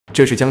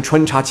这是将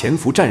穿插潜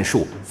伏战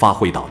术发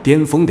挥到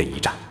巅峰的一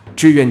战。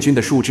志愿军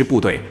的数支部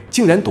队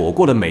竟然躲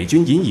过了美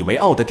军引以为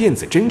傲的电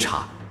子侦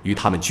察，与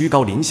他们居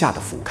高临下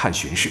的俯瞰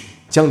巡视，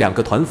将2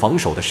个团防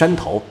守的山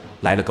头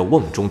来了个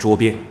瓮中捉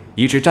鳖。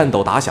一支战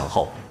斗打响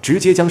后，直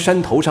接将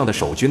山头上的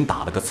守军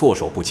打了个措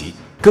手不及，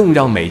更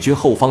让美军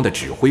后方的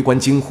指挥官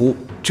惊呼：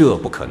这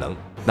不可能！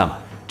那么，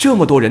这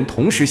么多人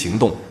同时行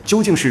动，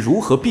究竟是如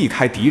何避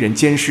开敌人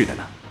监视的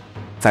呢？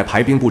在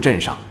排兵布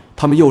阵上，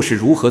他们又是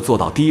如何做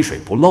到滴水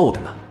不漏的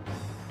呢？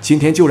今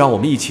天就让我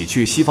们一起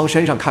去西方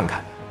山上看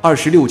看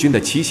26军的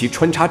奇袭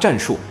穿插战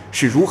术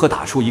是如何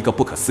打出一个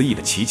不可思议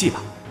的奇迹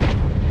吧。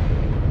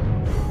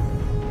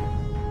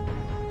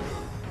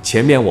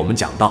前面我们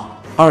讲到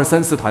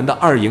，234团的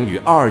2营与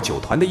229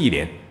团的1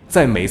连，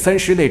在美3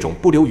师那种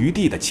不留余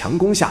地的强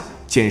攻下，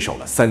坚守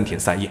了3天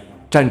3夜，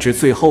战至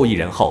最后1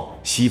人后，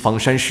西方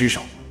山失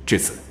守。至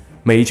此，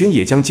美军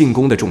也将进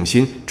攻的重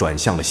心转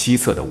向了西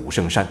侧的武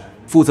圣山。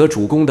负责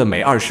主攻的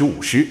美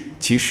25师，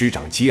其师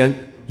长基恩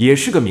也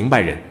是个明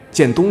白人，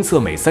见东侧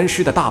美3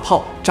师的大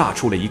炮炸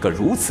出了一个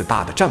如此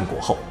大的战果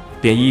后，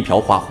便一瓢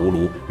画葫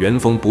芦，原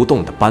封不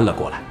动地搬了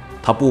过来。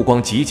他不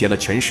光集结了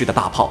全师的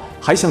大炮，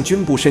还向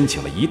军部申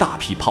请了一大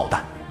批炮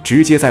弹，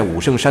直接在武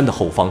圣山的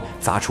后方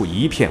砸出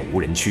一片无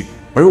人区。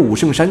而武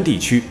圣山地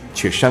区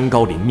却山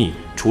高林密，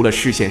除了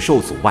视线受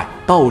阻外，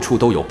到处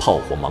都有炮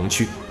火盲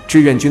区。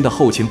志愿军的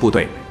后勤部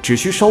队只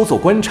需稍作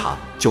观察，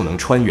就能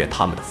穿越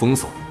他们的封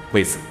锁。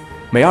为此，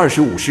美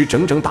25师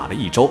整整打了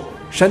1周，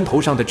山头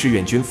上的志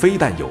愿军非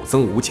但有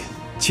增无减，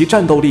其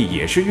战斗力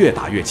也是越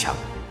打越强。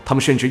他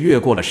们甚至越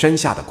过了山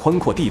下的宽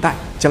阔地带，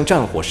将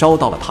战火烧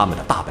到了他们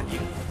的大本营，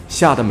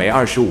吓得美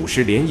25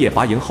师连夜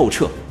拔营后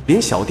撤，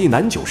连小弟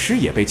南9师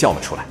也被叫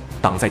了出来，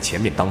挡在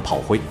前面当炮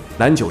灰。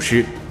南9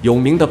师有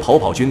名的跑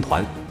跑军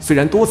团，虽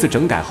然多次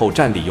整改后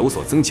战力有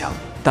所增强，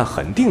但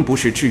肯定不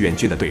是志愿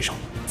军的对手。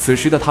此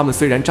时的他们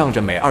虽然仗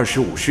着美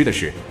25师的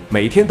事，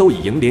每天都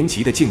以营连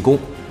级的进攻，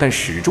但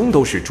始终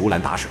都是竹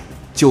篮打水。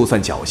就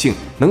算侥幸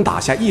能打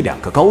下1、2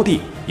个高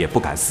地，也不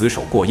敢死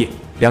守过夜。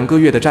2个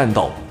月的战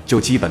斗就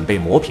基本被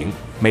磨平，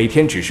每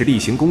天只是例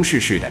行公事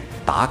似的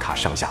打卡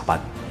上下班。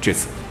至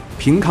此，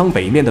平康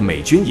北面的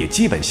美军也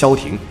基本消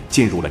停，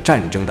进入了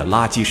战争的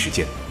垃圾时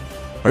间。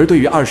而对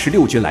于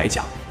26军来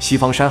讲，西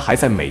方山还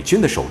在美军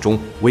的手中，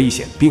危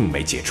险并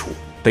没解除，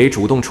得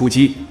主动出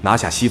击，拿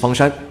下西方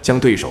山，将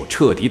对手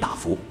彻底打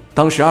服。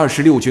当时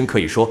26军可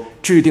以说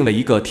制定了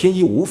一个天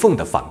衣无缝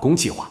的反攻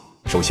计划。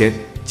首先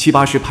，7、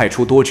8师派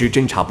出多支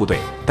侦察部队，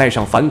带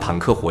上反坦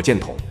克火箭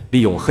筒，利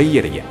用黑夜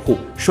的掩护，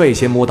率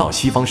先摸到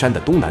西方山的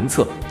东南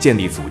侧，建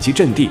立阻击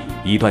阵地，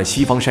以断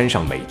西方山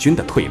上美军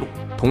的退路。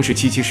同时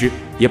，7、7师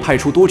也派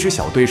出多支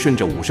小队，顺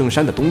着武圣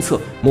山的东侧，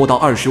摸到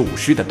25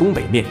师的东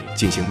北面，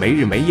进行没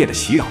日没夜的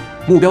袭扰，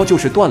目标就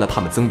是断了他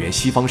们增援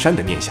西方山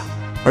的念想。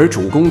而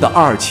主攻的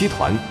227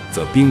团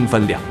则兵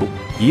分2路，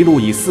一路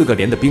以4个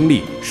连的兵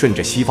力，顺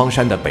着西方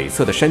山的北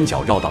侧的山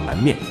脚绕到南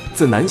面，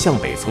自南向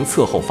北从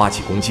侧后发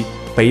起攻击；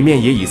北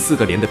面也以4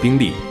个连的兵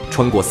力，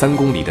穿过3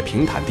公里的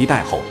平坦地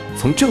带后，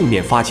从正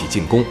面发起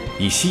进攻，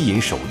以吸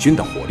引守军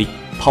的火力。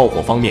炮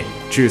火方面，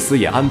志司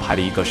也安排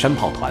了一个山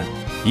炮团，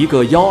一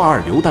个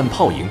122榴弹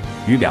炮营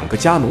与2个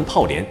加农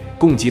炮连，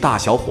共计大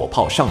小火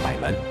炮上百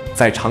门。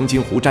在长津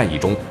湖战役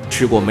中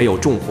吃过没有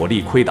重火力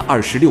亏的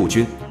26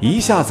军，一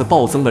下子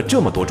暴增了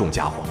这么多重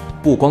家伙，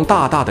不光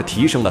大大的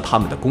提升了他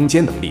们的攻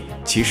坚能力，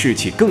其士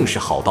气更是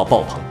好到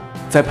爆棚。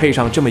再配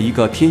上这么一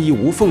个天衣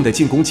无缝的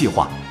进攻计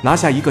划，拿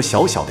下一个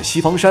小小的西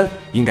方山，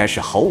应该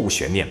是毫无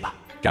悬念吧。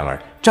然而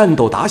战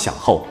斗打响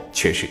后，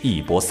却是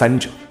一波三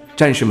折，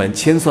战士们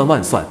千算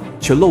万算，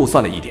却漏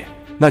算了一点，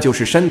那就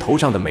是山头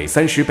上的美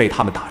3师被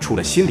他们打出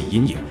了心理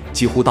阴影，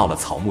几乎到了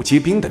草木皆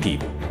兵的地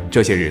步。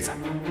这些日子，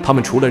他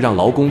们除了让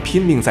劳工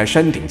拼命在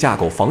山顶架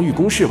构防御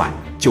工事外，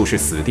就是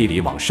死地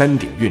里往山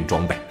顶运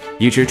装备。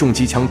一支重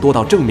机枪多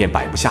到正面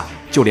摆不下，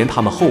就连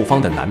他们后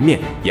方的南面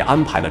也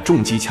安排了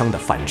重机枪的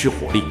反制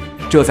火力。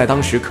这在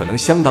当时可能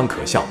相当可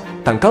笑，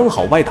但刚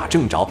好歪打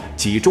正着，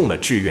击中了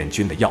志愿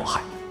军的要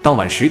害。当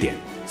晚10点，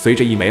随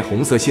着一枚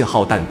红色信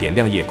号弹点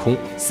亮夜空，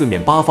四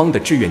面八方的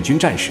志愿军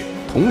战士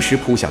同时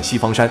扑向西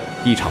方山，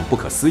一场不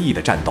可思议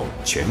的战斗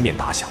全面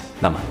打响。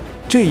那么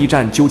这一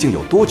战究竟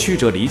有多曲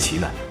折离奇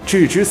呢？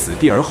置之死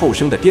地而后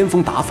生的巅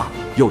峰打法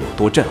又有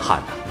多震撼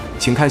呢？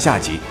请看下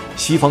集《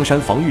西方山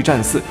防御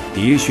战4：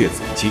喋血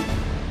阻击》。